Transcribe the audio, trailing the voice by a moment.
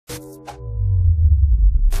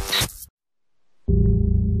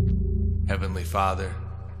Heavenly Father,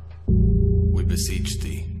 we beseech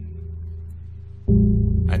Thee.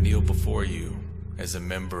 I kneel before You as a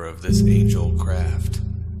member of this age-old craft,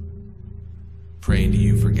 praying to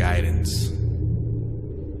You for guidance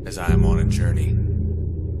as I am on a journey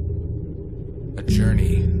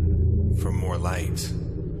for more light,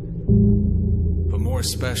 but more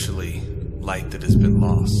especially light that has been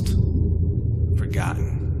lost,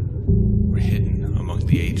 forgotten, or hidden among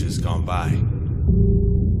the ages gone by.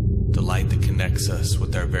 The light that connects us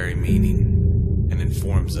with our very meaning and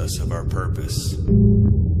informs us of our purpose.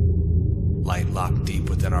 Light locked deep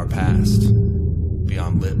within our past,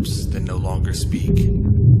 beyond lips that no longer speak,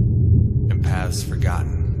 and paths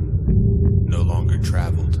forgotten, no longer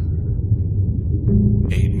traveled.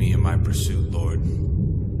 Aid me in my pursuit, Lord,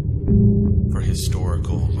 for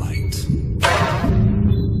historical light.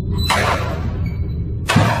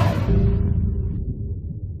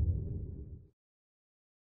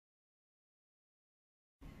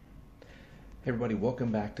 Hey everybody,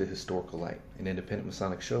 welcome back to Historical Light, an independent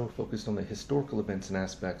Masonic show focused on the historical events and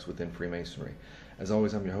aspects within Freemasonry. As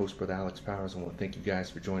always, I'm your host, Brother Alex Powers. I want to thank you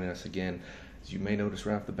guys for joining us again. As you may notice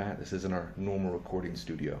right off the bat, this isn't our normal recording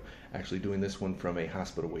studio. Actually doing this one from a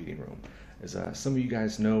hospital waiting room. As some of you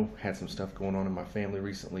guys know, had some stuff going on in my family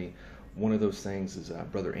recently. One of those things is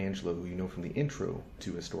Brother Angelo, who you know from the intro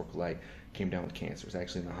to Historical Light, came down with cancer. He's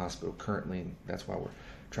actually in the hospital currently, and that's why we're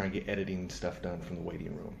trying to get editing stuff done from the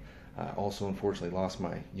waiting room. Also, unfortunately, lost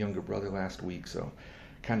my younger brother last week, so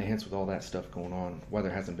kind of hence with all that stuff going on, why there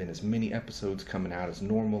hasn't been as many episodes coming out as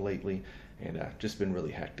normal lately, and just been really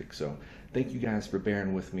hectic. So thank you guys for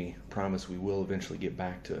bearing with me. Promise we will eventually get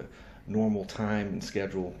back to normal time and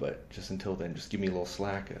schedule, but just until then, just give me a little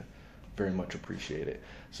slack. Very much appreciate it.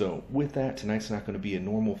 So with that, tonight's not going to be a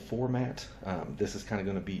normal format. This is kind of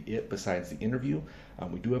going to be it besides the interview.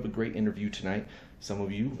 We do have a great interview tonight. Some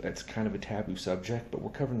of you, it's kind of a taboo subject, but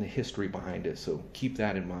we're covering the history behind it, so keep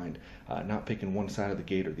that in mind. Not picking one side of the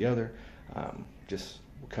gate or the other, just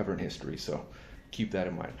we're covering history, so keep that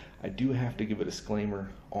in mind. I do have to give a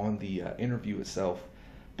disclaimer on the interview itself.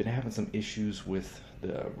 Been having some issues with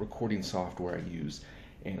the recording software I use,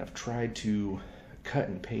 and I've tried to cut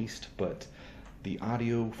and paste, but the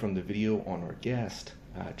audio from the video on our guest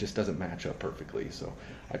just doesn't match up perfectly. So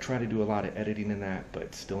I try to do a lot of editing in that,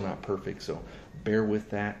 but still not perfect. So bear with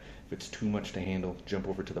that. If it's too much to handle, jump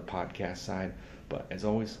over to the podcast side. But as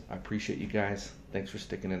always, I appreciate you guys. Thanks for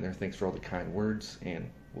sticking in there. Thanks for all the kind words, and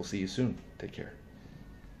we'll see you soon. Take care.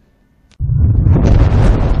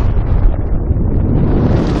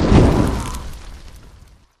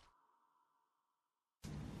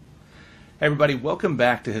 Hey everybody, welcome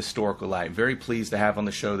back to Historical Light. Very pleased to have on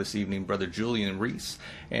the show this evening Brother Julian Reese.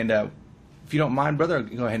 And if you don't mind, brother, I'll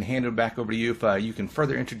go ahead and hand it back over to you. If you can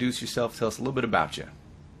further introduce yourself, tell us a little bit about you.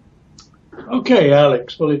 Okay,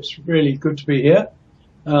 Alex. Well, it's really good to be here.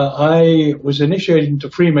 I was initiated into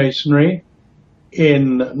Freemasonry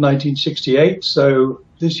in 1968, so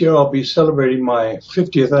this year I'll be celebrating my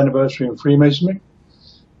 50th anniversary in Freemasonry.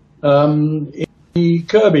 In the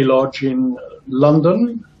Kirby Lodge in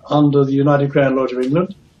London, under the United Grand Lodge of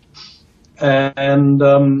England. And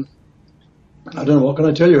I don't know, what can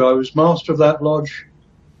I tell you? I was master of that lodge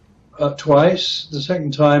twice, the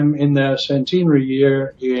second time in their centenary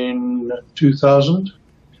year in 2000.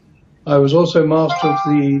 I was also master of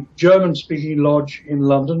the German-speaking lodge in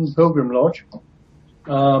London, Pilgrim Lodge,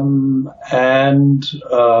 and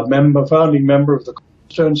founding member of the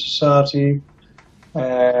Cornerstone Society,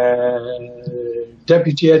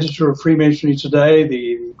 deputy editor of Freemasonry Today,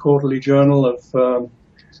 the quarterly journal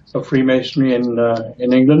of Freemasonry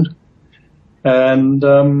in England, and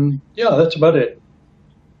yeah, that's about it.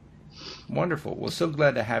 Wonderful. Well, so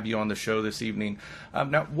glad to have you on the show this evening.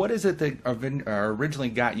 Now, what is it that originally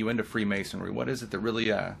got you into Freemasonry? What is it that really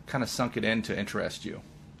kind of sunk it in to interest you?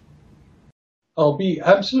 I'll be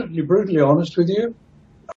absolutely brutally honest with you.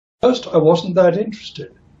 First, I wasn't that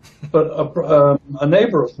interested, but a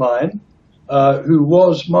neighbor of mine, who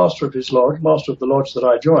was master of his lodge, master of the lodge that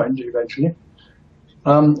I joined eventually,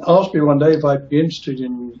 asked me one day if I'd be interested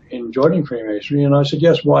in joining Freemasonry, and I said,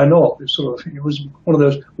 yes, why not? It was one of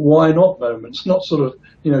those why not moments, not sort of,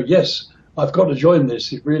 yes, I've got to join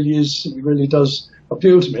this. It really does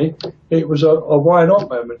appeal to me. It was a why not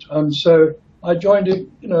moment. And so I joined it,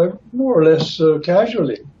 more or less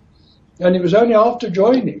casually. And it was only after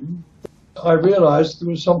joining I realized there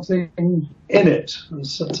was something in it,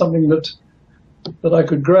 something that I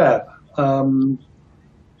could grab.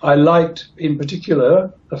 I liked, in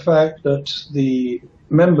particular, the fact that the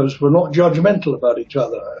members were not judgmental about each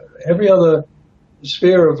other. Every other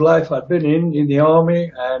sphere of life I'd been in the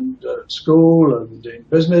army and school and in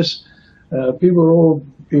business, people were all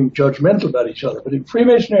being judgmental about each other. But in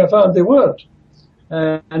Freemasonry, I found they weren't.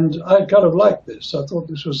 And I kind of liked this. I thought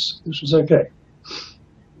this was okay.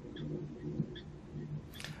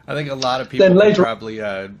 I think a lot of people can probably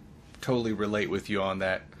totally relate with you on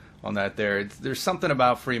that. There's something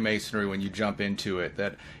about Freemasonry when you jump into it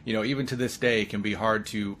that, you know, even to this day can be hard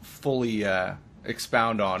to fully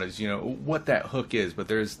expound on, as you know what that hook is. But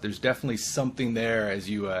there's definitely something there, as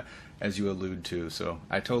you allude to. So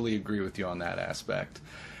I totally agree with you on that aspect.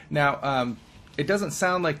 Now, it doesn't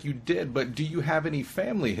sound like you did, but do you have any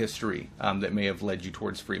family history that may have led you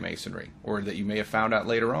towards Freemasonry, or that you may have found out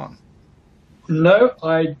later on? No,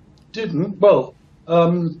 I didn't. Well,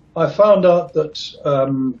 I found out that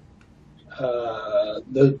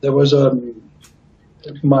there was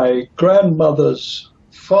my grandmother's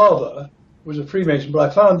father was a Freemason, but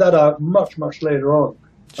I found that out much later on.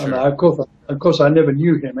 Sure. And of course, I never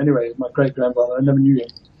knew him anyway. My great grandfather, I never knew him.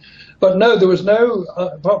 But no, there was no.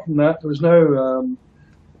 Apart from that, there was no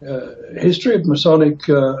history of Masonic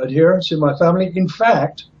adherence in my family. In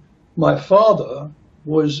fact, my father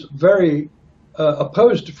was very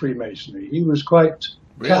opposed to Freemasonry. He was quite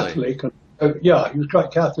Catholic. Yeah, he was quite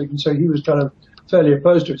Catholic, and so he was kind of fairly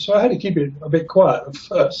opposed to it. So I had to keep it a bit quiet at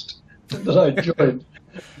first that I joined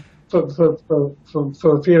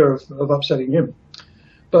for fear of upsetting him.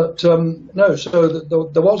 But no, so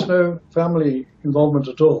there was no family involvement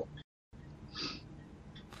at all.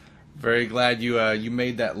 Very glad you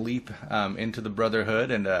made that leap into the Brotherhood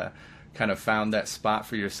and kind of found that spot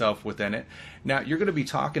for yourself within it. Now, you're going to be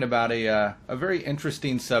talking about a very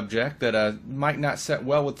interesting subject that might not set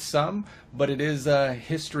well with some, but it is a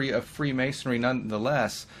history of Freemasonry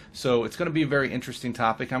nonetheless. So it's going to be a very interesting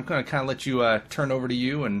topic. I'm going to kind of let you turn over to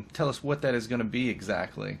you and tell us what that is going to be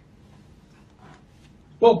exactly.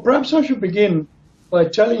 Well, perhaps I should begin by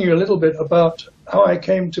telling you a little bit about how I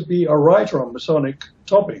came to be a writer on Masonic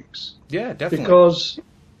topics. Yeah, definitely. Because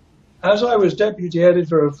as I was deputy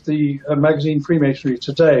editor of the magazine Freemasonry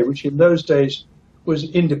Today, which in those days was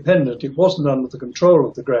independent, it wasn't under the control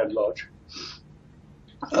of the Grand Lodge,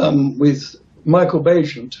 with Michael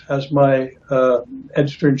Bagent as my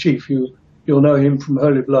editor-in-chief. You'll know him from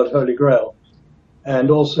Holy Blood, Holy Grail,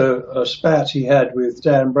 and also a spat he had with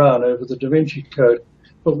Dan Brown over the Da Vinci Code.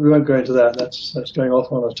 But we won't go into that. That's going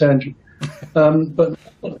off on a tangent. But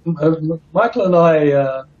Michael and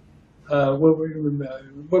I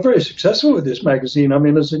were very successful with this magazine. I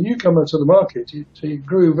mean, as a newcomer to the market, it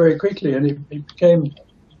grew very quickly, and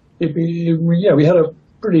we had a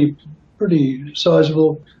pretty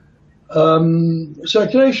sizable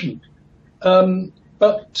circulation. And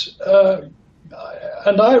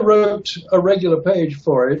I wrote a regular page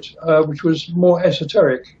for it, which was more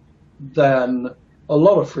esoteric than a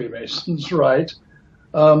lot of Freemasons write.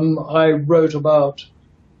 I wrote about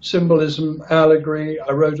symbolism, allegory.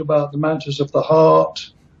 I wrote about the matters of the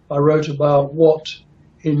heart. I wrote about what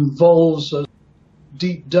involves us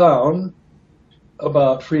deep down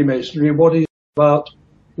about Freemasonry, what is about,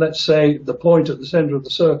 let's say, the point at the center of the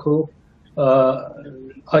circle.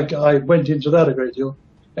 I went into that a great deal.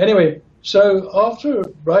 Anyway, so after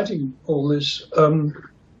writing all this,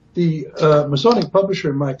 the Masonic publisher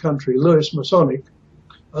in my country, Lewis Masonic,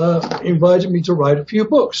 invited me to write a few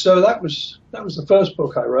books. So that was the first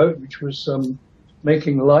book I wrote, which was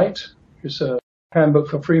Making Light. It's a handbook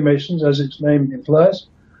for Freemasons, as its name implies,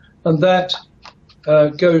 and that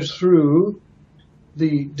goes through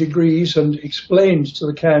the degrees and explains to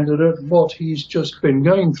the candidate what he's just been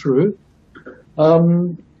going through.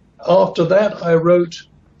 After that, I wrote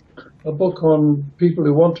a book on people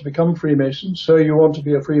who want to become Freemasons. So you want to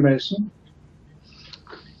be a Freemason?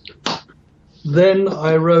 Then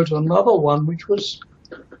I wrote another one, which was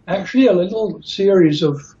actually a little series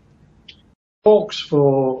of talks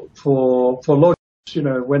for lodges. You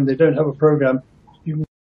know, when they don't have a program, you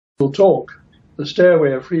will talk. The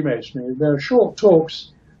Stairway of Freemasonry. They're short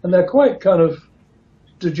talks, and they're quite kind of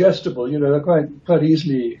digestible. You know, they're quite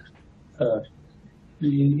easily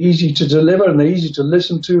easy to deliver, and they're easy to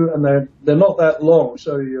listen to, and they're not that long,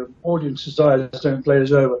 so your audience's eyes don't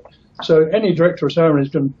glaze over. So any director of ceremonies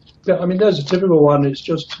can. I mean, there's a typical one. It's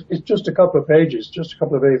just a couple of pages, just a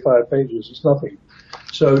couple of A5 pages. It's nothing.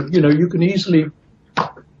 So you know, you can easily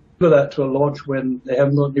do that to a lodge when they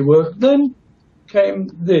haven't got any work. Then came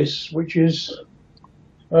this, which is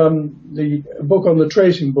the book on the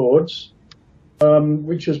tracing boards,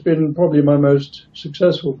 which has been probably my most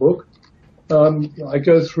successful book. I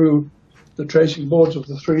go through the tracing boards of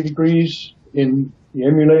the 3 degrees in the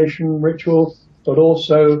emulation ritual, but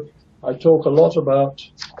also I talk a lot about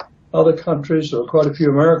other countries. There were quite a few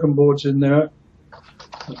American boards in there,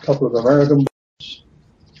 a couple of American boards.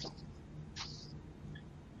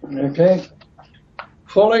 Okay.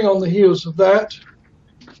 Following on the heels of that,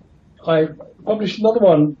 I published another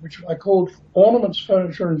one, which I called Ornaments,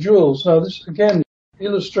 Furniture and Jewels. Now this, again,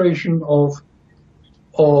 illustration of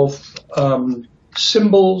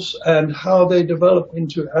symbols and how they develop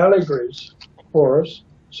into allegories for us.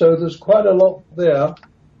 So there's quite a lot there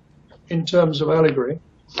in terms of allegory.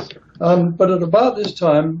 But at about this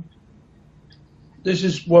time, this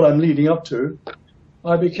is what I'm leading up to,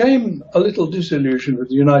 I became a little disillusioned with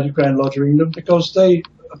the United Grand Lodge of England because they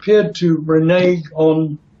appeared to renege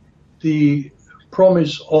on the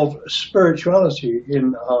promise of spirituality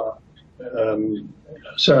in our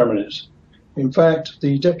ceremonies. In fact,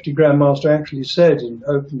 the Deputy Grand Master actually said in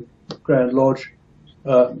Open Grand Lodge,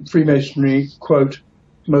 Freemasonry, quote,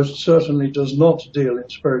 most certainly does not deal in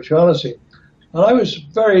spirituality. And I was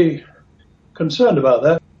very concerned about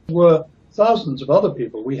that. There were thousands of other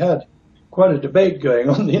people. We had quite a debate going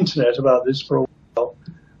on the internet about this for a while.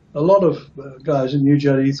 A lot of guys in New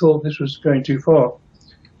Jersey thought this was going too far.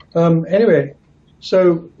 Anyway,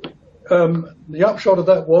 so the upshot of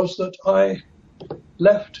that was that I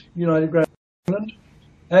left United Grand England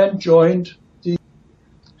and joined the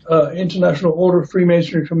International Order of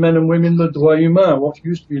Freemasonry for Men and Women, the Droit Humain, what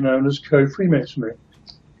used to be known as Co-Freemasonry.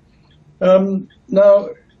 Now,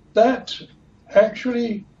 that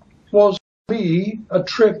actually was for me a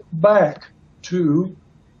trip back to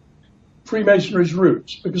Freemasonry's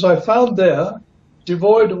roots, because I found there,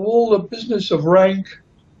 devoid of all the business of rank,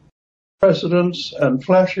 precedence and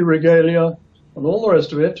flashy regalia and all the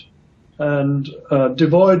rest of it, and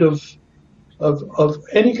devoid of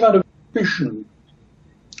any kind of ambition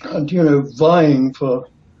and, you know, vying for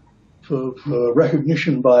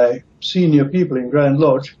recognition by senior people in Grand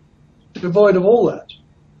Lodge, devoid of all that,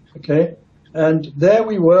 okay? And there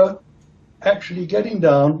we were actually getting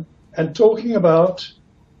down and talking about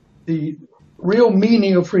the real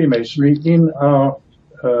meaning of Freemasonry in our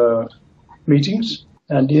meetings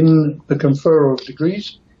and in the conferral of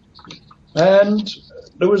degrees. And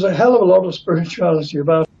there was a hell of a lot of spirituality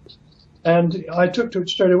about it. And I took to it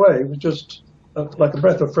straight away. It was just like a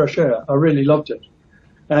breath of fresh air. I really loved it.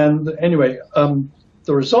 And anyway,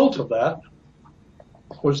 the result of that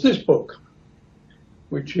was this book,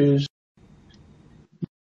 which is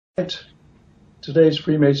Today's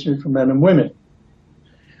Freemasonry for Men and Women.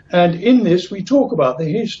 And in this, we talk about the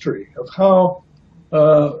history of how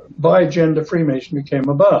bi-gender Freemasonry came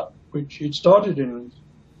about, which it started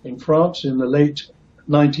in France in the late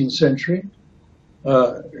 19th century.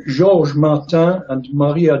 Georges Martin and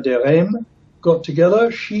Maria de Rheims got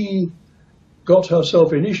together. She got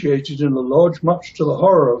herself initiated in the lodge, much to the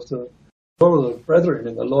horror of the brethren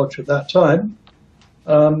in the lodge at that time.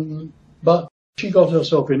 But she got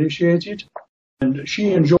herself initiated, and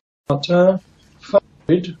she and Georges Martin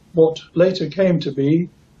founded what later came to be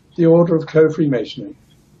the Order of Co-Freemasonry.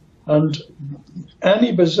 And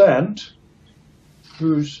Annie Besant,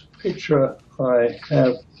 whose picture I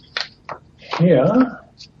have here,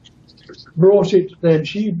 brought it then.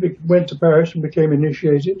 She went to Paris and became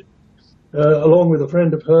initiated, along with a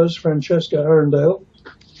friend of hers, Francesca Arundel,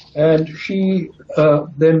 and she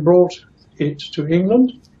then brought it to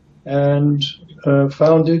England and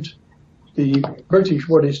founded the British,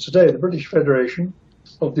 what is today the British Federation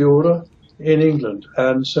of the Order in England.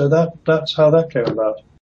 And so that's how that came about.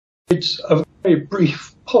 It's a very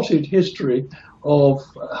brief, potted history of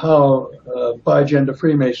how bi-gender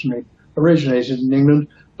Freemasonry originated in England,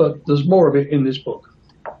 but there's more of it in this book.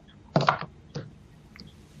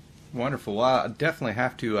 Wonderful. Well, I definitely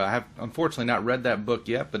have to. I have unfortunately not read that book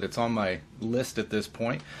yet, but it's on my list at this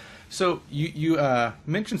point. So you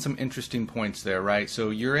mentioned some interesting points there, right? So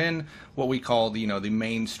you're in what we call the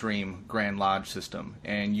mainstream Grand Lodge system,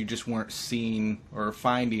 and you just weren't seeing or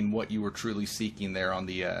finding what you were truly seeking there on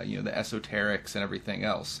the the esoterics and everything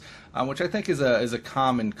else, which I think is a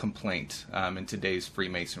common complaint in today's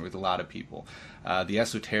Freemasonry with a lot of people. The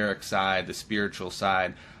esoteric side, the spiritual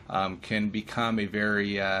side, can become a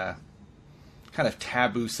very kind of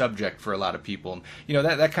taboo subject for a lot of people. And,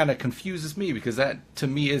 that kind of confuses me, because that, to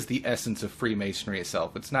me, is the essence of Freemasonry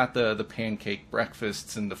itself. It's not the pancake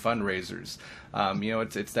breakfasts and the fundraisers.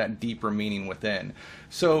 It's that deeper meaning within.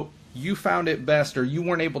 So you found it best, or you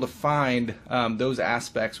weren't able to find those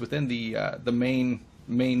aspects within the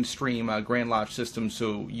mainstream Grand Lodge system,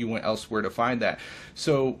 so you went elsewhere to find that.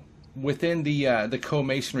 So within the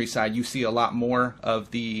co-masonry side, you see a lot more of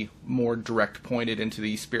the more direct pointed into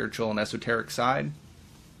the spiritual and esoteric side?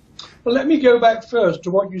 Well, let me go back first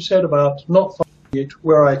to what you said about not finding it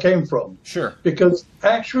where I came from. Sure. Because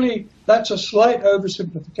actually, that's a slight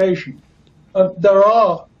oversimplification. There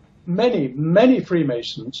are many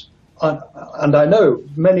Freemasons, and I know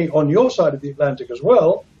many on your side of the Atlantic as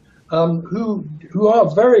well, who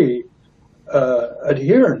are very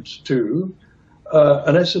adherent to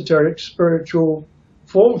an esoteric spiritual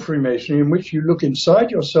form of Freemasonry in which you look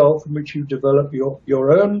inside yourself, in which you develop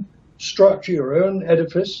your own structure, your own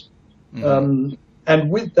edifice, and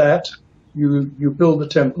with that you build a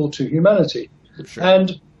temple to humanity. Sure.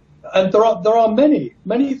 And there are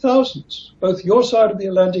many thousands, both your side of the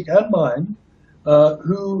Atlantic and mine,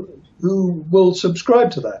 who will subscribe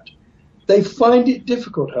to that. They find it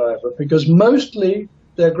difficult, however, because mostly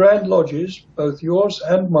their Grand Lodges, both yours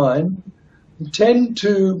and mine, tend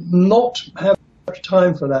to not have much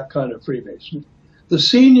time for that kind of Freemasonry. The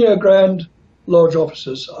senior Grand Lodge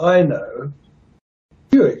officers I know,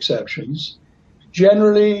 few exceptions,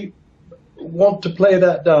 generally want to play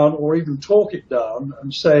that down or even talk it down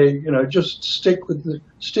and say, just stick with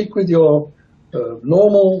your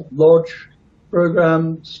normal lodge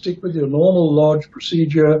program, stick with your normal lodge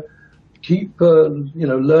procedure, keep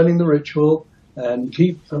learning the ritual, and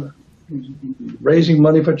keep raising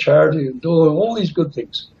money for charity and doing all these good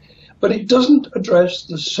things. But it doesn't address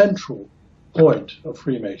the central point of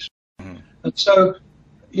Freemasonry. And so,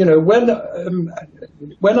 when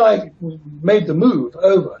I made the move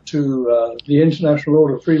over to the International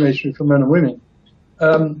Order of Freemasonry for Men and Women,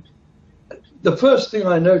 the first thing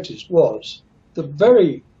I noticed was the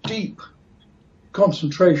very deep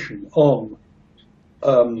concentration on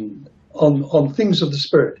things of the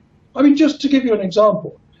spirit. I mean, just to give you an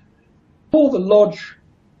example, before the lodge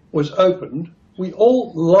was opened, we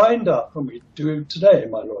all lined up, and we do today in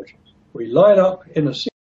my lodge. We line up in a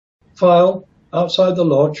single file outside the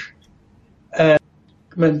lodge and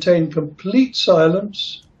maintain complete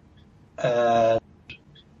silence and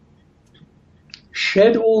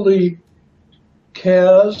shed all the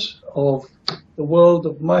cares of the world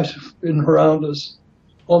that might have been around us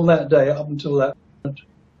on that day up until that moment.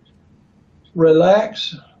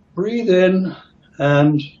 Relax, breathe in,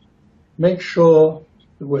 and make sure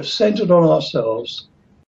that we're centered on ourselves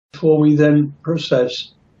before we then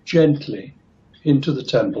process gently into the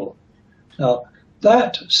temple. Now,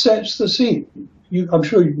 that sets the scene, I'm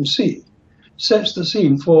sure you can see, sets the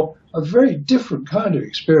scene for a very different kind of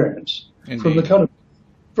experience. Indeed.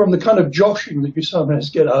 from the kind of joshing that you sometimes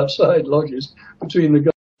get outside lodges between the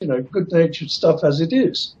guys, good-natured stuff as it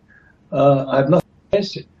is. I have nothing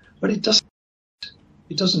against it, but it doesn't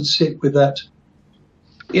sit with that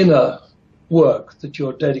inner work that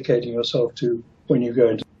you're dedicating yourself to when you go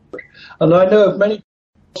into the lodge. And I know of many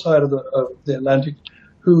outside of the Atlantic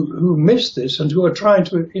who miss this and who are trying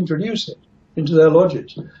to introduce it into their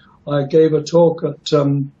lodges. I gave a talk at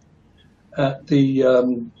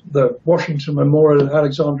the Washington Memorial in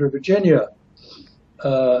Alexandria, Virginia,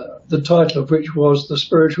 the title of which was The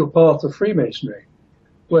Spiritual Path of Freemasonry.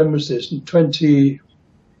 When was this? In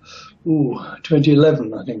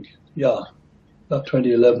 2011, I think. Yeah, about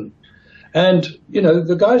 2011. And,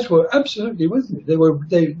 the guys were absolutely with me. They were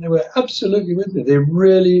absolutely with me. They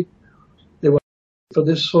were for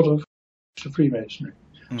this sort of Freemasonry.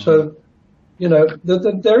 Mm-hmm. So,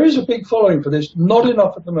 there is a big following for this, not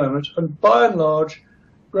enough at the moment, and by and large,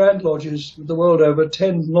 Grand Lodges the world over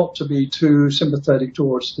tend not to be too sympathetic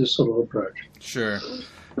towards this sort of approach. Sure.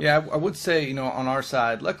 Yeah, I would say, on our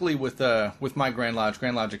side, luckily with my Grand Lodge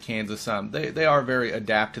of Kansas, they are very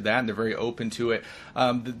adapt to that, and they're very open to it.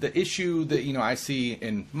 The issue that, I see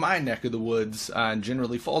in my neck of the woods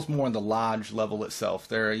generally falls more on the lodge level itself.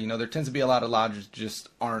 There tends to be a lot of lodges just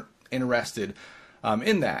aren't interested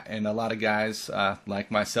in that, and a lot of guys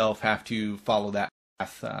like myself have to follow that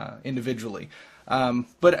path individually.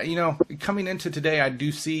 But coming into today, I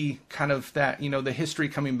do see kind of that, the history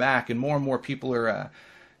coming back, and more people are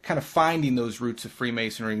kind of finding those roots of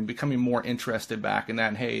Freemasonry and becoming more interested back in that.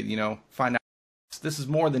 And hey, find out this is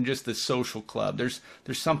more than just this social club. There's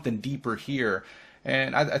something deeper here.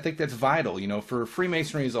 And I think that's vital, for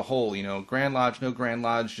Freemasonry as a whole, Grand Lodge, no Grand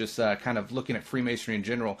Lodge, just kind of looking at Freemasonry in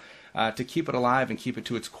general, to keep it alive and keep it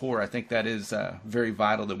to its core. I think that is very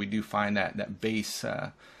vital that we do find that base,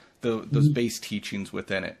 those base teachings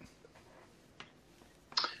within it.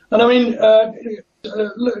 And I mean,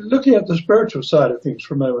 looking at the spiritual side of things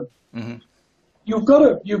for a moment, mm-hmm. you've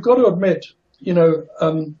got to admit,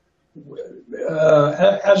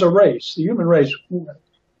 as a race, the human race,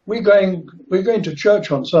 we're going to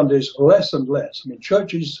church on Sundays less and less. I mean,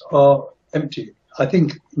 churches are empty, I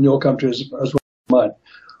think, in your country as well as mine.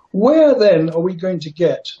 Where then are we going to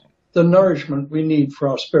get the nourishment we need for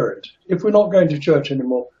our spirit? If we're not going to church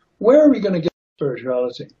anymore, where are we going to get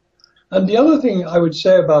spirituality. And the other thing I would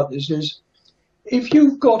say about this is, if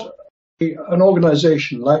you've got an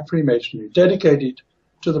organization like Freemasonry dedicated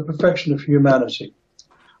to the perfection of humanity,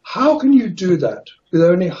 how can you do that with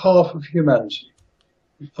only half of humanity?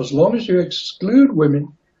 As long as you exclude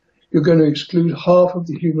women, you're going to exclude half of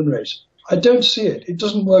the human race. I don't see it. It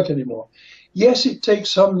doesn't work anymore. Yes, it takes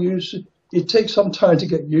some time to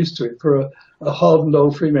get used to it for a hardened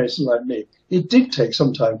old Freemason like me. It did take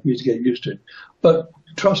some time for me to get used to it. But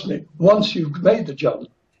trust me, once you've made the jump,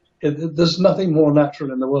 there's nothing more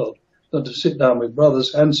natural in the world than to sit down with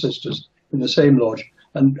brothers and sisters in the same lodge.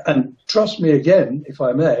 And trust me again, if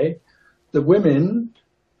I may, the women,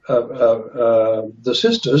 the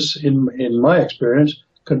sisters, in my experience,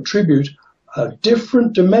 contribute a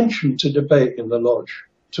different dimension to debate in the lodge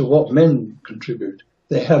to what men contribute.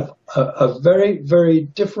 They have a very, very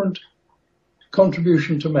different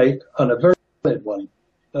contribution to make, and a very valid one.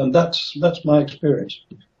 And that's my experience.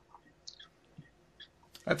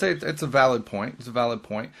 I'd say it's a valid point. It's a valid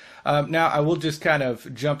point. Now, I will just kind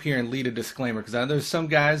of jump here and lead a disclaimer, because I know there's some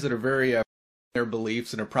guys that are very their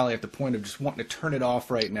beliefs and are probably at the point of just wanting to turn it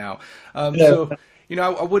off right now. So, you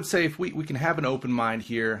know, I would say if we can have an open mind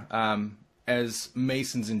here as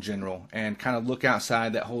Masons in general and kind of look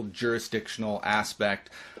outside that whole jurisdictional aspect.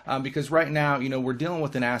 Because right now, you know, we're dealing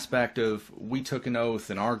with an aspect of we took an oath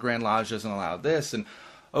and our Grand Lodge doesn't allow this. And,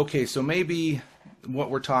 okay, so maybe what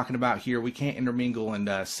we're talking about here, we can't intermingle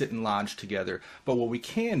and sit in lodge together. But what we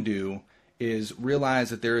can do is realize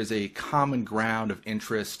that there is a common ground of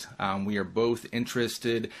interest. We are both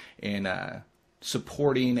interested in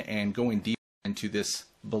supporting and going deeper into this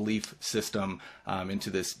belief system, into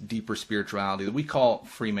this deeper spirituality that we call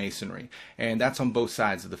Freemasonry. And that's on both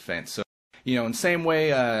sides of the fence. So, you know, in the same way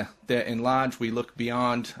that in lodge we look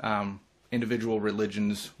beyond individual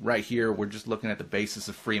religions, right here we're just looking at the basis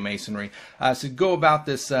of Freemasonry. So go about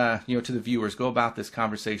this, you know, to the viewers, go about this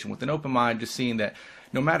conversation with an open mind, just seeing that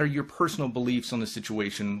no matter your personal beliefs on the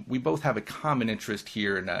situation, we both have a common interest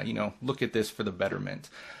here, and you know, look at this for the betterment.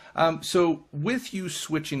 So with you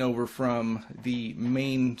switching over from the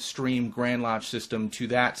mainstream Grand Lodge system to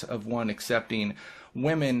that of one accepting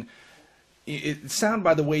women, it sounded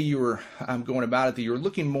by the way you were going about it that you were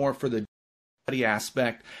looking more for the study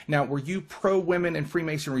aspect. Now, were you pro-women in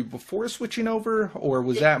Freemasonry before switching over, or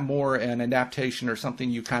was that more an adaptation or something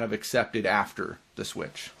you kind of accepted after the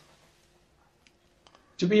switch?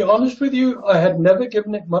 To be honest with you, I had never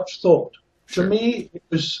given it much thought. Sure. To me, it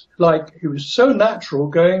was so natural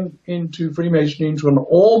going into Freemasonry, into an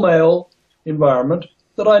all-male environment,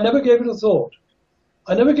 that I never gave it a thought.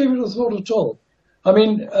 I never gave it a thought at all. I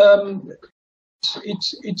mean,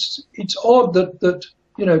 it's odd that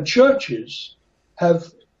you know, churches have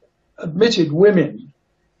admitted women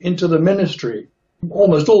into the ministry.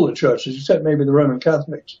 Almost all the churches, except maybe the Roman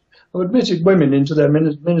Catholics, have admitted women into their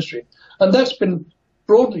ministry, and that's been,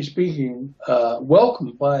 broadly speaking,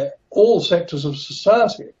 welcomed by all sectors of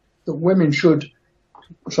society, that women should,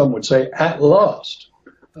 some would say, at last,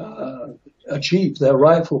 achieve their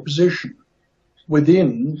rightful position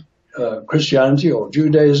within Christianity or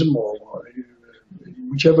Judaism or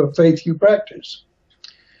whichever faith you practice.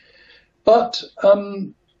 But,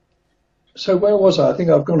 so where was I? I think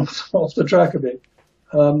I've gone off the track a bit.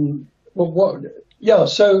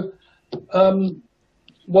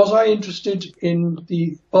 Was I interested in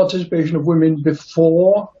the participation of women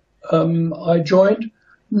before I joined?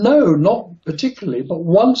 No, not particularly. But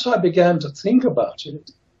once I began to think about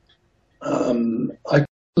it, I got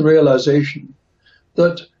the realization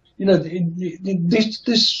that, you know,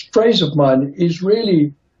 this phrase of mine is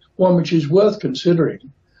really one which is worth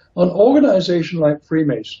considering. An organization like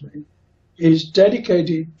Freemasonry is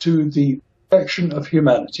dedicated to the perfection of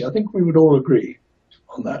humanity. I think we would all agree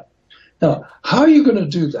on that. Now, how are you going to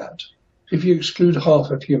do that if you exclude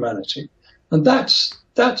half of humanity? And that's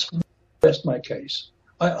my case.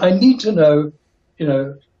 I need to know, you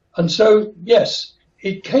know, and so, yes,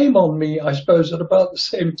 it came on me, I suppose, at about the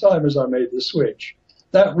same time as I made the switch.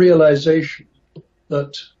 That realization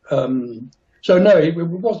that, so no,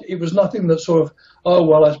 it was nothing that sort of, oh,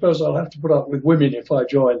 well, I suppose I'll have to put up with women if I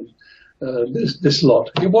join this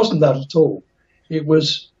lot. It wasn't that at all. It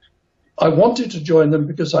was, I wanted to join them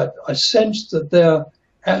because I sensed that their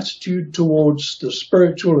attitude towards the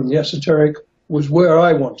spiritual and the esoteric was where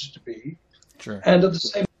I wanted to be. Sure. And at the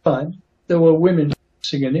same time, there were women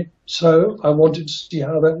singing it, so I wanted to see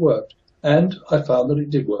how that worked. And I found that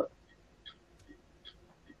it did work.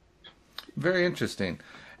 Very interesting.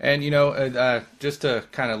 And, you know, just to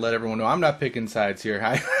kind of let everyone know, I'm not picking sides here.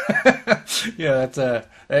 Yeah,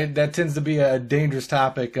 that tends to be a dangerous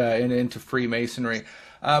topic into Freemasonry.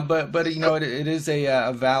 But you know, it is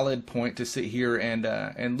a valid point to sit here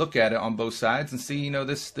and look at it on both sides and see, you know,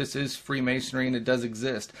 this is Freemasonry and it does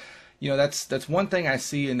exist. You know, that's one thing I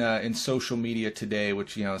see in social media today,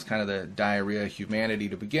 which, you know, is kind of the diarrhea of humanity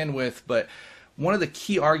to begin with. But one of the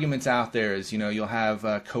key arguments out there is, you know, you'll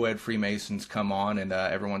have co-ed Freemasons come on and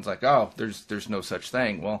everyone's like, oh, there's no such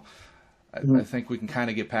thing. Well, I think we can kind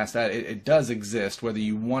of get past that. It does exist, whether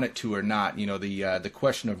you want it to or not. You know, the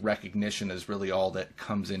question of recognition is really all that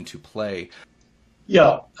comes into play.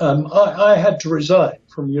 Yeah, I had to resign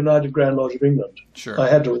from the United Grand Lodge of England. Sure. I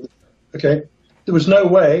had to. Okay, there was no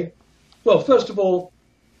way. Well, first of all,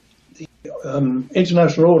 the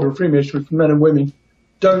International Order of Freemasonry for men and women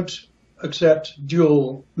don't accept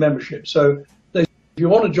dual membership. So if you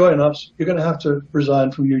want to join us, you're going to have to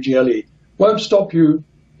resign from UGLE. Won't stop you,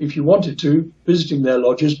 if you wanted to, visiting their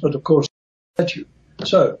lodges, but of course, let you.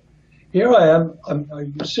 So here I am. I'm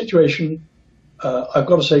in a situation. I've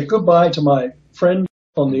got to say goodbye to my friend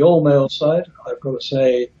on the all-male side. I've got to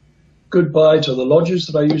say goodbye to the lodges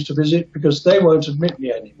that I used to visit because they won't admit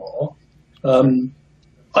me anymore. With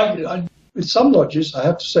some lodges, I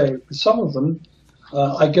have to say, with some of them,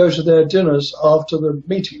 I go to their dinners after the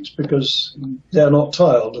meetings because they're not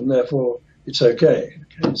tiled and therefore it's okay.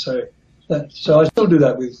 So I still do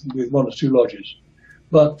that with one or two lodges.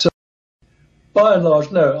 But by and large,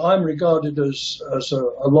 no, I'm regarded as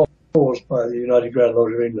a lost cause by the United Grand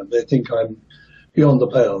Lodge of England. They think I'm beyond the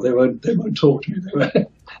pale. They won't talk to me. They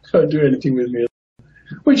won't do anything with me,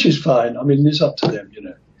 which is fine. I mean, it's up to them, you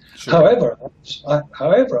know. Sure.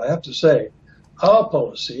 However, I have to say, our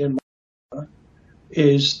policy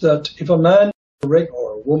is that if a man or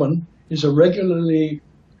a woman is a regularly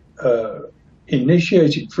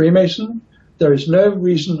initiated Freemason, there is no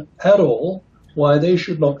reason at all why they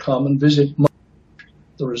should not come and visit my lodge.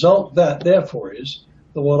 The result therefore is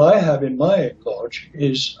that what I have in my lodge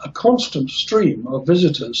is a constant stream of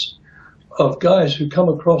visitors, of guys who come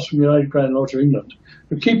across from the United Grand Lodge of England.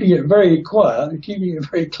 We're keeping it very quiet, we're keeping it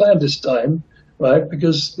very clandestine, right,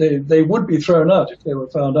 because they would be thrown out if they were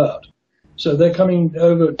found out. So they're coming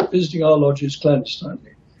over, visiting our lodges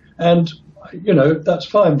clandestinely. And, you know, that's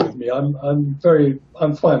fine with me. I'm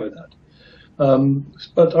fine with that.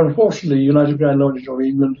 But unfortunately, United Grand Lodge of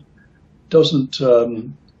England doesn't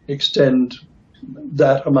extend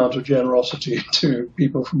that amount of generosity to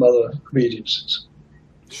people from other obediences.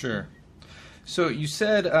 Sure. So you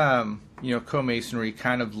said, you know, co-masonry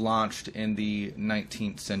kind of launched in the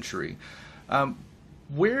 19th century.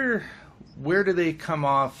 Where do they come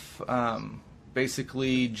off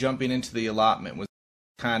basically jumping into the allotment? Was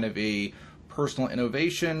it kind of a personal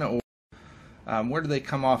innovation, or where do they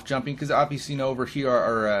come off jumping? Because obviously, you know, over here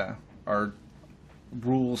are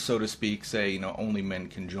rules, so to speak, say, you know, only men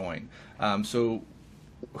can join. So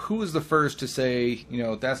who was the first to say, you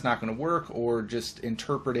know, that's not going to work, or just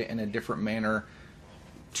interpret it in a different manner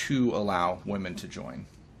to allow women to join?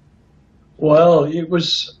 Well, it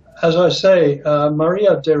was, as I say,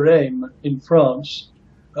 Maria de Reims in France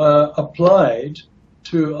applied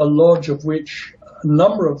to a lodge of which a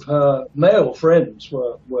number of her male friends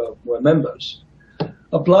were members,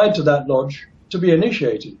 applied to that lodge to be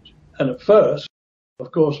initiated. And at first,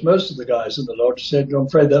 of course, most of the guys in the lodge said, I'm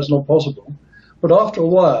afraid that's not possible. But after a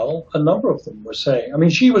while, a number of them were saying, I mean,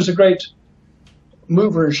 she was a great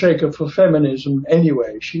mover and shaker for feminism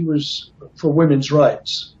anyway. She was for women's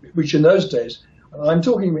rights, which in those days, I'm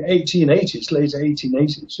talking 1880s, late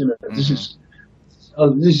 1880s, you know, this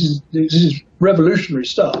is revolutionary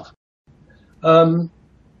stuff.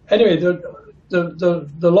 Anyway, the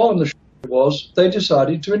long and the short was they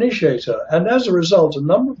decided to initiate her. And as a result, a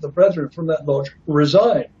number of the brethren from that lodge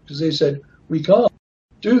resigned because they said, we can't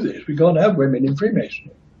do this. We can't have women in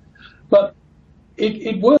Freemasonry. But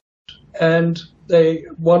it worked. And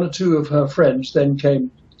one or two of her friends then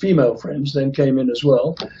came, female friends then came in as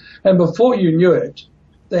well. And before you knew it,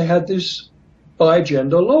 they had this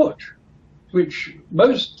bi-gender lodge, which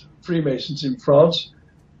most Freemasons in France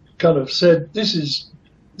kind of said, this is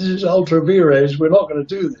ultra vires, we're not going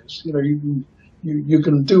to do this. You know, you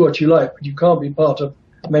can do what you like, but you can't be part of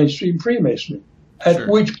mainstream Freemasonry. At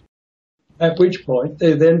which point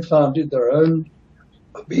they then founded their own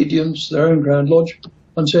obedience, their own Grand Lodge,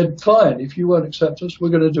 and said, fine, if you won't accept us, we're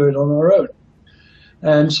going to do it on our own.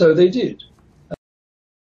 And so they did.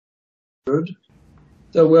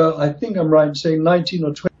 There were, I think I'm right in saying, 19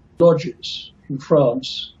 or 20 lodges in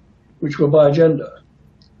France which were bi-gender.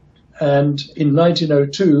 And in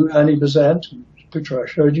 1902, Annie Besant, the picture I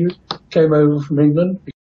showed you, came over from England,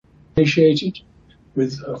 initiated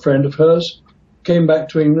with a friend of hers, came back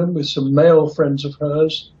to England with some male friends of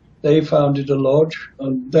hers. They founded a lodge,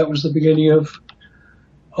 and that was the beginning of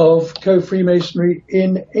of co-Freemasonry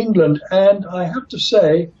in England. And I have to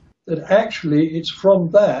say that actually it's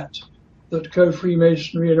from that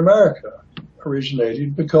co-Freemasonry in America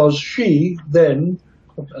originated, because she then,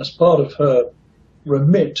 as part of her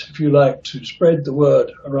remit, if you like, to spread the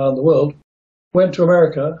word around the world, went to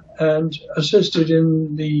America and assisted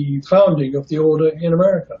in the founding of the order in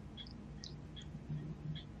America.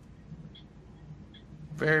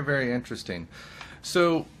 Very, very interesting.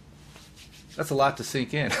 So that's a lot to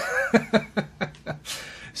sink in.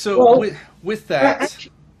 So well, with that,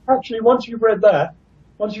 actually, once you've read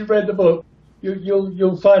the book,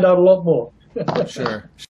 you'll find out a lot more. Sure.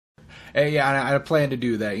 Hey, yeah, I plan to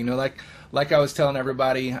do that. You know, like I was telling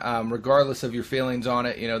everybody, regardless of your feelings on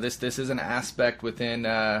it, you know, this is an aspect within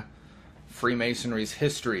Freemasonry's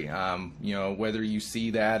history. You know, whether you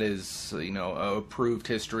see that as, you know, approved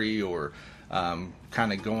history or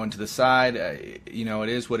kind of going to the side, you know, it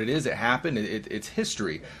is what it is. It happened. It's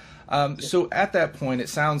history. So at that point, it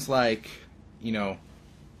sounds like, you know,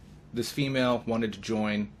 this female wanted to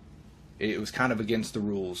join. It was kind of against the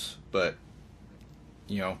rules, but,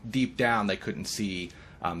 you know, deep down they couldn't see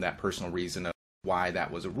that personal reason of why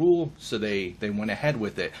that was a rule, so they went ahead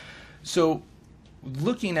with it. So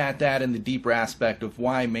looking at that in the deeper aspect of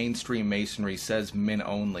why mainstream Masonry says men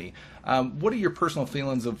only, what are your personal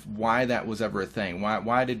feelings of why that was ever a thing?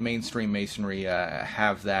 Why did mainstream Masonry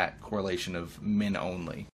have that correlation of men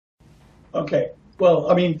only? Okay, well,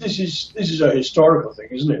 I mean, this is a historical thing,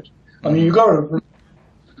 isn't it? I mean, you got to,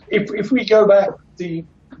 if we go back the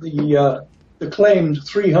claimed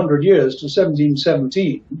 300 years to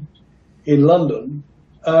 1717 in London,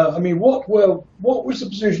 I mean, what was the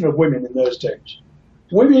position of women in those days?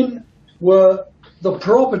 Women were the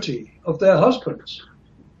property of their husbands.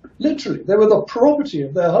 Literally, they were the property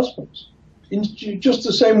of their husbands, in just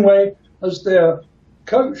the same way as their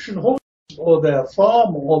coach and horse, or their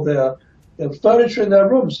farm, or their furniture in their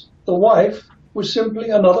rooms. The wife was simply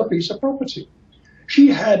another piece of property. She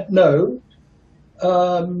had no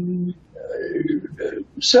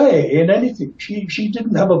say in anything. She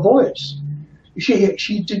didn't have a voice.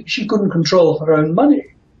 She couldn't control her own money.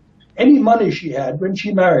 Any money she had when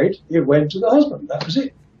she married, it went to the husband. That was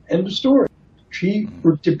it. End of story. She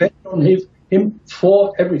would depend on him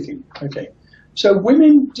for everything. Okay. So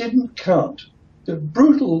women didn't count. The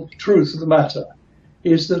brutal truth of the matter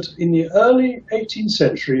is that in the early 18th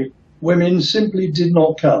century, women simply did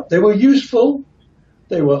not count. They were useful.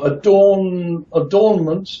 They were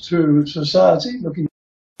adornments to society, looking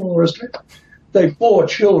humorously. They bore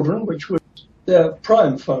children, which was their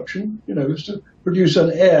prime function, you know, was to produce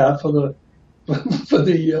an heir for the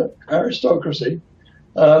aristocracy,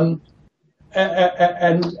 and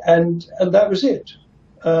that was it.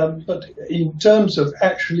 But in terms of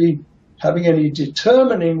actually having any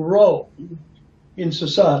determining role in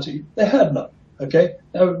society, they had none. Okay,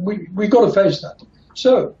 now we got to face that.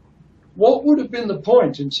 So, what would have been the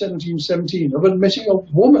point in 1717 of admitting a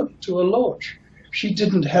woman to a lodge? She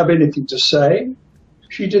didn't have anything to say.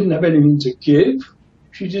 She didn't have anything to give.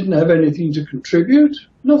 She didn't have anything to contribute.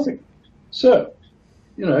 Nothing. So,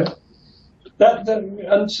 you know,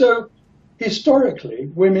 and so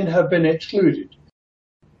historically, women have been excluded.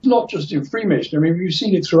 Not just in Freemasonry. I mean, we've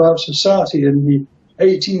seen it throughout society in the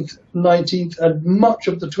 18th, 19th, and much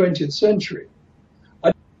of the 20th century.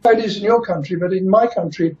 I don't know how it is in your country, but in my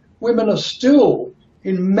country, women are still,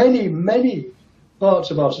 in many, many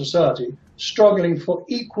parts of our society, struggling for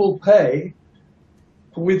equal pay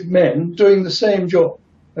with men doing the same job.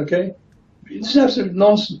 Okay, it's absolute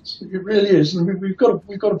nonsense. It really is, and we've got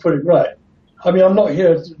to put it right. I mean, I'm not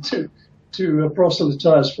here to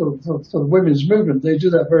proselytize for the women's movement. They do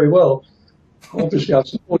that very well. Obviously, I'll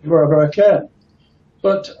support you wherever I can.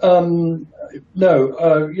 But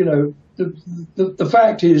no, you know, the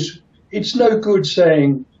fact is, it's no good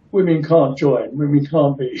saying women can't join, women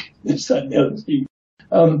can't be this, that, and the other thing.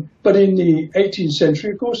 But in the 18th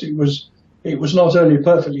century, of course, it was not only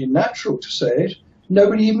perfectly natural to say it,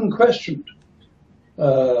 nobody even questioned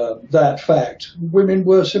that fact. Women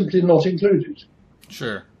were simply not included.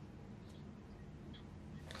 Sure.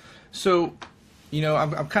 So, you know,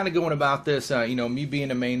 I'm kind of going about this, you know, me being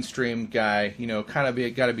a mainstream guy, you know, kind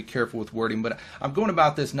of got to be careful with wording, but I'm going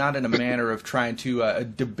about this not in a manner of trying to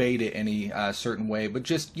debate it any certain way, but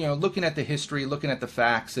just, you know, looking at the history, looking at the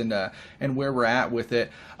facts and where we're at with it.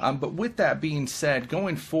 But with that being said,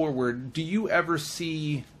 going forward, do you ever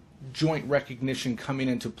see joint recognition coming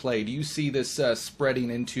into play? Do you see this spreading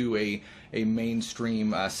into a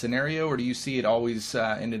mainstream scenario, or do you see it always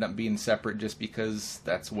ended up being separate just because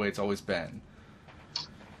that's the way it's always been?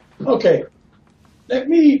 Okay, let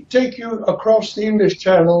me take you across the English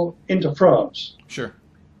Channel into France. Sure.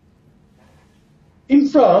 in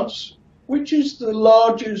France, which is the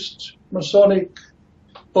largest Masonic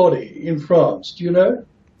body in France? Do you know?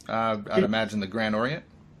 I'd imagine the Grand Orient.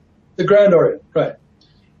 The Grand Orient, right.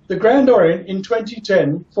 The Grand Orient in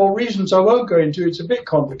 2010, for reasons I won't go into, it's a bit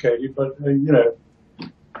complicated, but,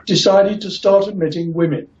 decided to start admitting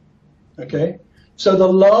women. Okay? So the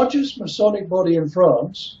largest Masonic body in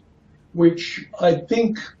France, which I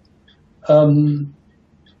think, no,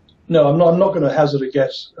 I'm not going to hazard a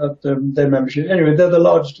guess at their membership. Anyway, they're the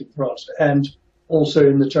largest in France and also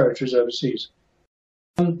in the territories overseas.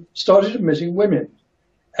 Started admitting women.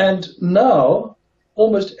 And now,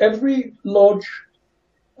 almost every lodge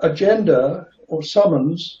agenda or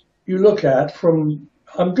summons you look at from,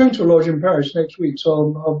 I'm going to a lodge in Paris next week,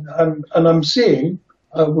 so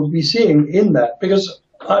I will be seeing in that, because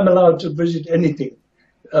I'm allowed to visit anything.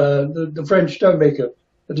 The French don't make a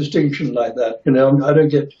distinction like that. I don't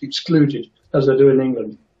get excluded as I do in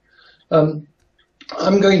England. I'm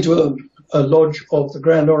going to a lodge of the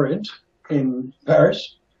Grand Orient in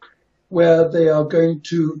Paris, where they are going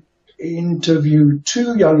to interview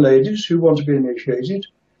 2 young ladies who want to be initiated.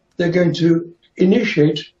 They're going to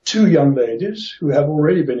initiate 2 young ladies who have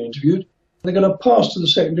already been interviewed. They're going to pass to the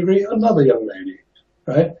second degree another young lady,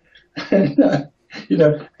 right?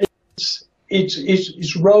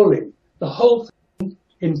 It's rolling. The whole thing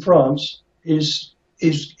in France is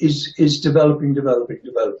developing.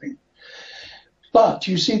 But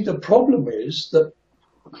you see, the problem is that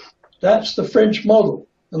that's the French model.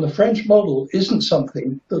 And the French model isn't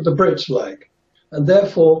something that the Brits like. And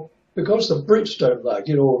therefore, because the Brits don't like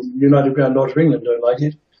it, or United Grand Lodge of England don't like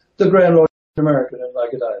it, the Grand Lodge of America don't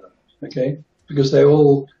like it either. Okay? Because they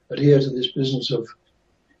all adhere to this business of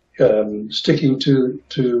sticking to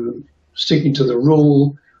the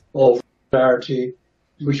rule of clarity,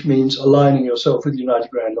 which means aligning yourself with the United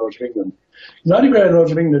Grand Lodge of England. United Grand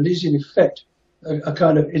Lodge of England is in effect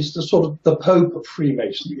it's the sort of the Pope of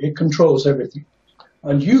Freemasonry. It controls everything.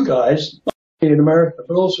 And you guys, not only in America,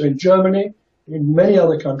 but also in Germany, in many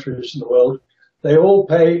other countries in the world, they all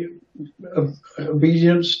pay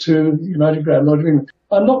obedience to United Grand Lodge of England.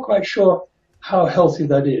 I'm not quite sure how healthy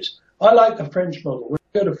that is. I like the French model. When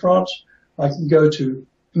I go to France, I can go to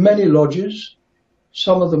many lodges,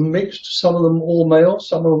 some of them mixed, some of them all male,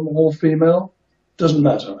 some of them all female. Doesn't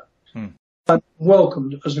matter. I'm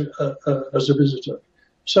welcomed as a visitor.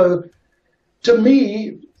 So, to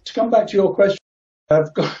me, to come back to your question,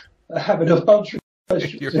 I've got a habit of answering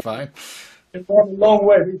questions. You're fine. In one long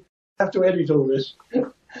way, we have to edit all this.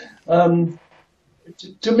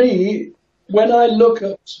 To me, when I look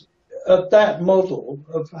at that model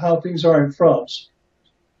of how things are in France,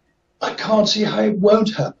 I can't see how it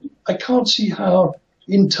won't happen. I can't see how,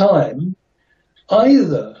 in time,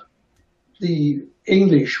 either the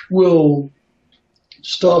English will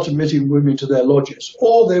start admitting women to their lodges,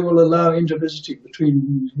 or they will allow intervisiting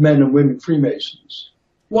between men and women Freemasons.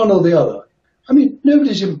 One or the other. I mean,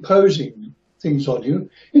 nobody's imposing things on you.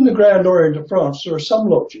 In the Grand Orient of France, there are some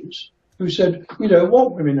lodges who said, we don't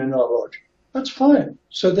want women in our lodge. That's fine.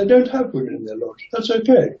 So they don't have women in their lodge. That's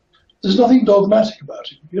okay. There's nothing dogmatic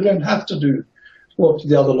about it. You don't have to do what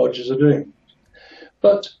the other lodges are doing.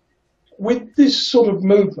 But with this sort of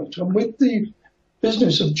movement and with the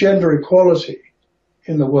business of gender equality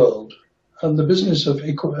in the world and the business of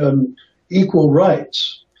equal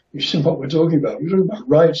rights, you see what we're talking about. We're talking about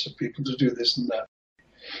rights of people to do this and that.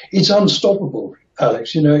 It's unstoppable,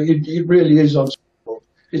 Alex. It really is unstoppable.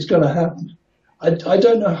 It's going to happen. I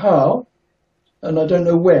don't know how, and I don't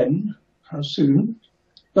know when, how soon,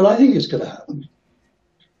 but I think it's going to happen.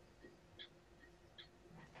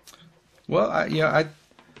 Well,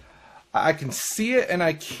 I can see it and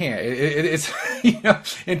I can't. It's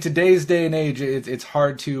in today's day and age, it's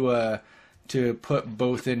hard to put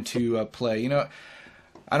both into play.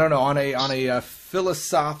 I don't know, on a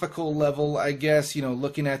philosophical level, I guess,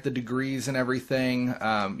 looking at the degrees and everything,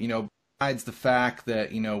 besides the fact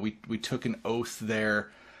that we took an oath there,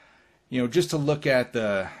 just to look at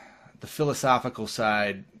the philosophical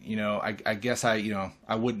side, I guess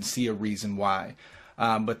I wouldn't see a reason why.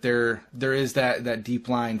 But there is that deep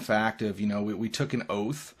line fact of, we took an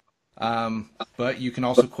oath, but you can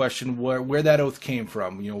also question where that oath came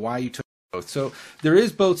from, why you took the oath. So there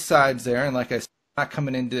is both sides there. And like I said, I'm not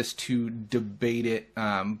coming into this to debate it,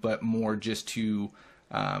 but more just to,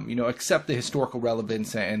 accept the historical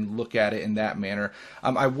relevance and look at it in that manner.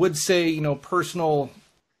 I would say, personal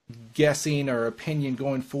guessing or opinion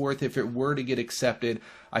going forth, if it were to get accepted,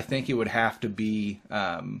 I think it would have to be,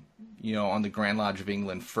 on the Grand Lodge of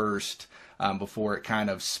England first, before it kind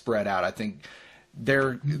of spread out. I think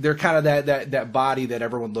they're kind of that body that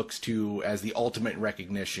everyone looks to as the ultimate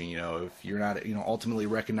recognition. You know, if you're not, you know, ultimately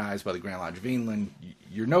recognized by the Grand Lodge of England,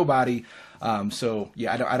 you're nobody. So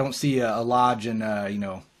yeah, I don't see a lodge in you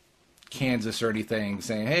know, Kansas or anything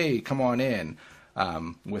saying, hey, come on in,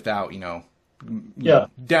 without, you know,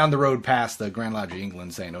 down the road past the Grand Lodge of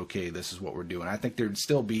England saying, okay, this is what we're doing. I think there'd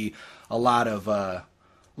still be a lot of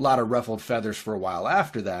ruffled feathers for a while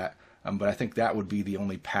after that, but I think that would be the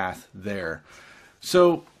only path there.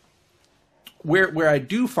 So where I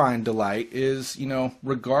do find delight is, you know,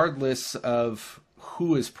 regardless of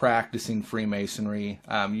who is practicing Freemasonry,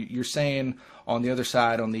 you're saying on the other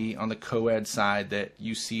side, on the co-ed side, that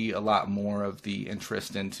you see a lot more of the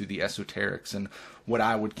interest into the esoterics and what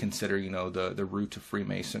I would consider, you know, the root of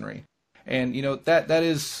Freemasonry. And, you know, that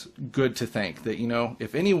is good to think that, you know,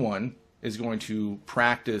 if anyone is going to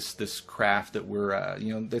practice this craft that we're,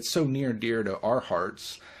 you know, that's so near and dear to our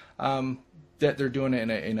hearts, that they're doing it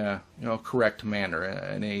in a you know, correct manner,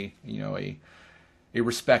 in a, you know, a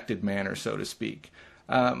respected manner, so to speak.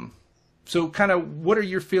 So kind of what are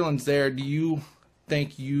your feelings there? Do you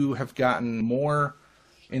think you have gotten more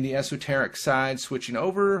in the esoteric side switching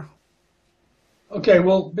over? Okay,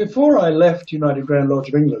 well, before I left United Grand Lodge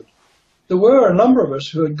of England, there were a number of us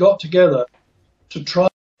who had got together to try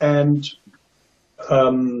and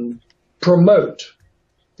promote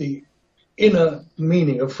the inner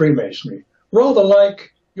meaning of Freemasonry, rather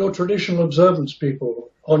like your traditional observance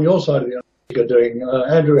people on your side of the Atlantic are doing,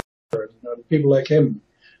 Andrew and people like him,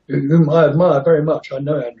 whom I admire very much. I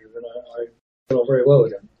know Andrew, and I get on very well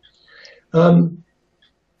with him.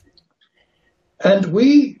 And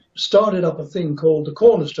we started up a thing called the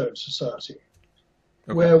Cornerstone Society,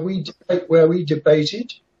 okay, where we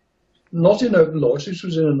debated, not in open lodge, this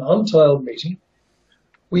was in an untiled meeting.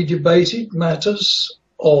 We debated matters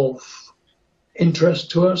of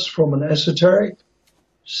interest to us from an esoteric,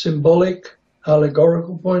 symbolic,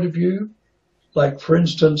 allegorical point of view. Like, for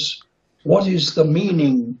instance, what is the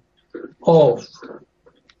meaning of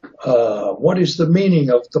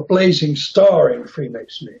the blazing star in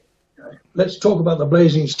Freemasonry? Let's talk about the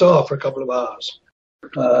blazing star for a couple of hours.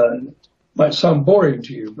 Might sound boring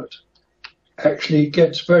to you, but actually it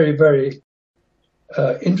gets very, very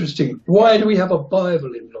interesting. Why do we have a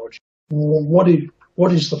Bible in lodge? What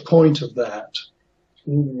is the point of that?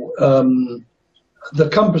 The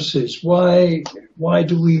compasses. Why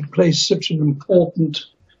do we place such an important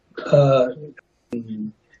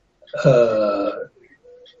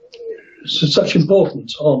such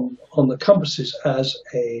importance on the compasses as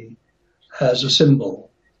a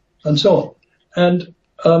symbol, and so on?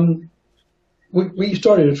 And we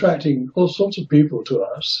started attracting all sorts of people to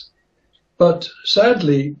us, but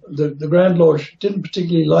sadly the Grand Lodge didn't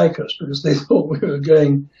particularly like us because they thought we were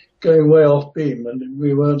going way off beam and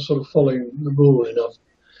we weren't sort of following the rule enough.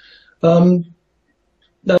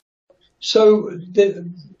 So they're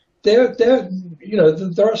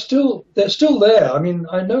still there. I mean,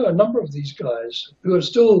 I know a number of these guys who are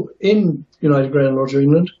still in United Grand Lodge of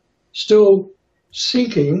England, still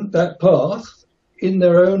seeking that path in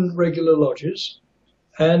their own regular lodges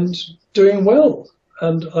and doing well.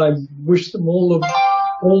 And I wish them all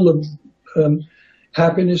the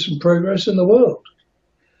happiness and progress in the world.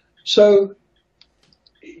 So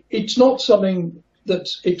it's not something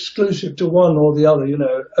that's exclusive to one or the other, you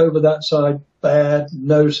know, over that side, bad,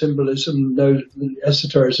 no symbolism, no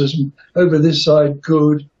esotericism, over this side,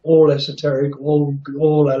 good, all esoteric, all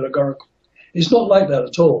allegorical. It's not like that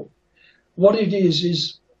at all. What it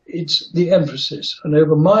is it's the emphasis. And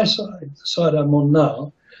over my side, the side I'm on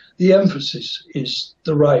now, the emphasis is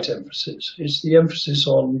the right emphasis. It's the emphasis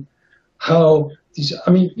on how these,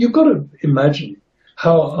 I mean, you've got to imagine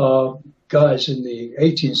how our guys in the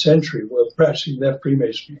 18th century were practicing their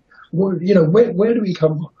Freemasonry. You know, where do we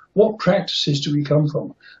come from? What practices do we come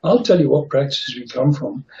from? I'll tell you what practices we come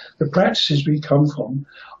from. The practices we come from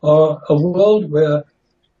are a world where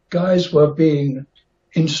guys were being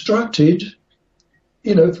instructed,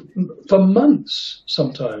 you know, for months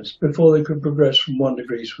sometimes before they could progress from one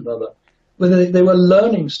degree to another. Where they were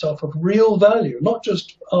learning stuff of real value, not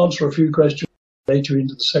just answer a few questions later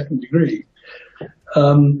into the second degree.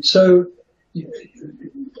 So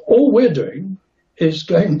all we're doing is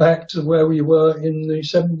going back to where we were in the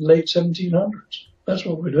late 1700s. That's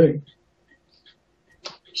what we're doing.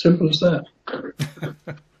 Simple as that.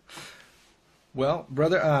 Well,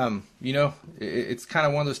 brother, you know, it's kind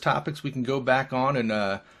of one of those topics we can go back on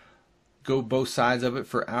and go both sides of it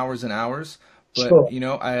for hours and hours. But, sure. You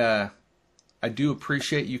know, I do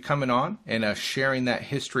appreciate you coming on and sharing that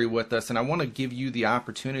history with us. And I want to give you the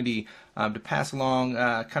opportunity to pass along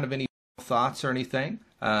kind of any thoughts or anything,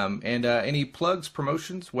 and any plugs,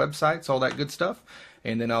 promotions, websites, all that good stuff,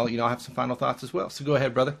 and then I'll have some final thoughts as well. So go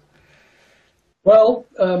ahead, brother. Well,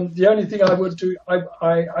 the only thing I would do,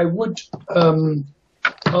 I would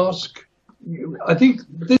ask. I think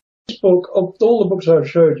this book, of all the books I've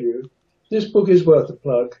showed you, this book is worth a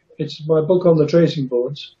plug. It's my book on the tracing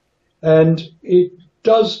boards, and it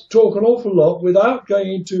does talk an awful lot without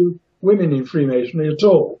going into women in Freemasonry at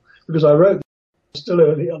all, because I wrote still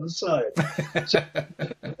only on the side.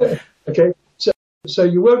 Okay, so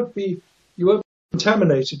you won't be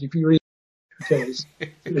contaminated if you read. Okay,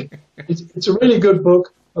 it's a really good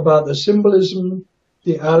book about the symbolism,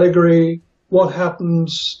 the allegory, what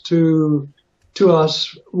happens to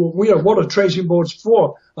us. What are tracing boards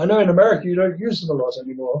for? I know in America you don't use them a lot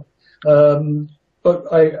anymore, but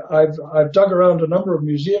I've dug around a number of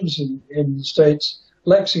museums in the States,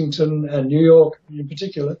 Lexington and New York in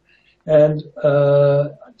particular, and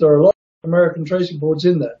there are a lot of American tracing boards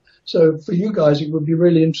in there. So for you guys, it would be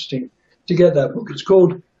really interesting to get that book. It's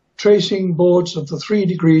called Tracing Boards of the 3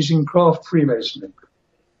 Degrees in Craft Freemasonry.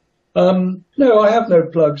 No, I have no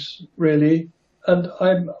plugs really, and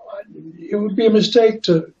it would be a mistake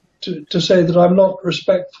to say that I'm not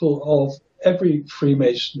respectful of every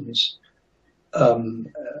Freemason's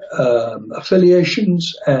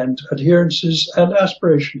affiliations and adherences and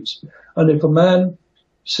aspirations. And if a man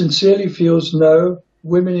sincerely feels no,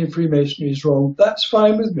 women in Freemasonry is wrong, that's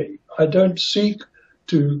fine with me. I don't seek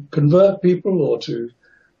to convert people or to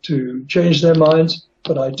change their minds,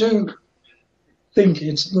 but I do think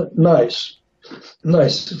it's nice, a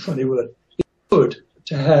funny word, it's good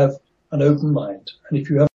to have an open mind. And if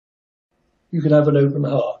you can have an open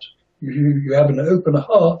heart. You have an open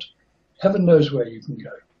heart, heaven knows where you can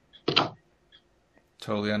go.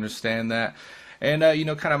 Totally understand that. And,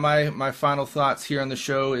 kind of my final thoughts here on the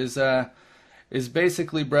show is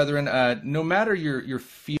basically, brethren, no matter your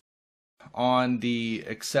feel on the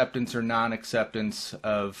acceptance or non-acceptance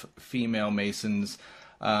of female Masons,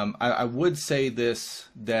 I would say this,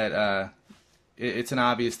 that it's an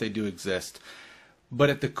obvious they do exist. But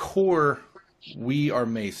at the core, we are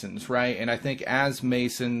Masons, right? And I think as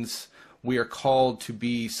Masons, we are called to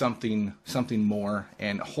be something more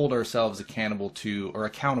and hold ourselves accountable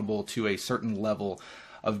to a certain level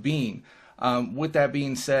of being. With that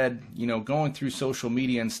being said, going through social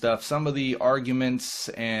media and stuff, some of the arguments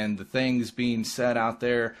and the things being said out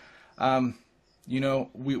there,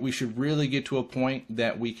 we should really get to a point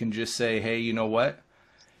that we can just say, hey, you know what?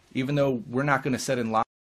 Even though we're not going to sit in lodge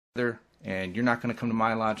together, and you're not going to come to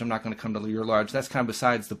my lodge, I'm not going to come to your lodge, that's kind of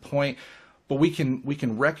besides the point. But we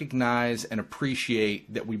can recognize and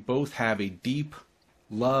appreciate that we both have a deep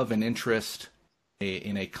love and interest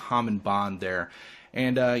in a common bond there.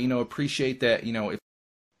 And, appreciate that, if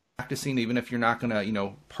practicing, even if you're not going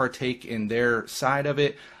to, partake in their side of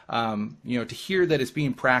it, to hear that it's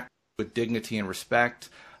being practiced with dignity and respect,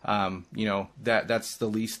 that's the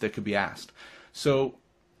least that could be asked. So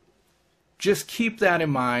just keep that in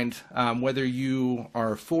mind, whether you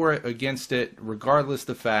are for it, against it, regardless of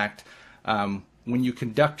the fact, when you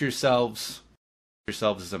conduct yourselves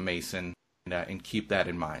as a Mason, and keep that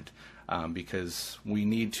in mind, because we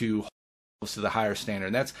need to to the higher standard.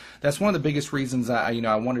 And that's one of the biggest reasons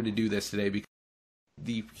I wanted to do this today, because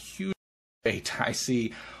the huge debate I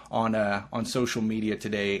see on social media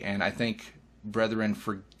today, and I think brethren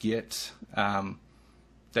forget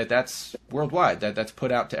that's worldwide, that's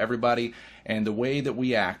put out to everybody, and the way that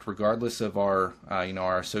we act, regardless of our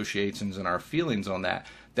our associations and our feelings on that,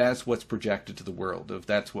 that's what's projected to the world.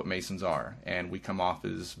 That's what Masons are, and we come off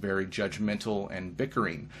as very judgmental and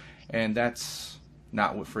bickering, and that's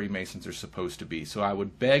not what Freemasons are supposed to be. So I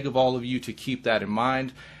would beg of all of you to keep that in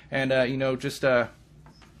mind, and just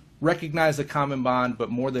recognize the common bond, but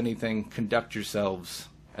more than anything, conduct yourselves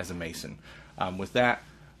as a Mason. With that,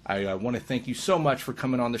 I want to thank you so much for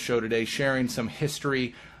coming on the show today, sharing some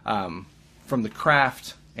history from the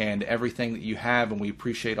craft and everything that you have, and we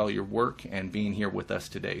appreciate all your work and being here with us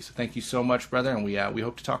today. So thank you so much, brother, and we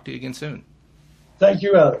hope to talk to you again soon. Thank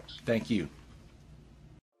you, Alex. Thank you.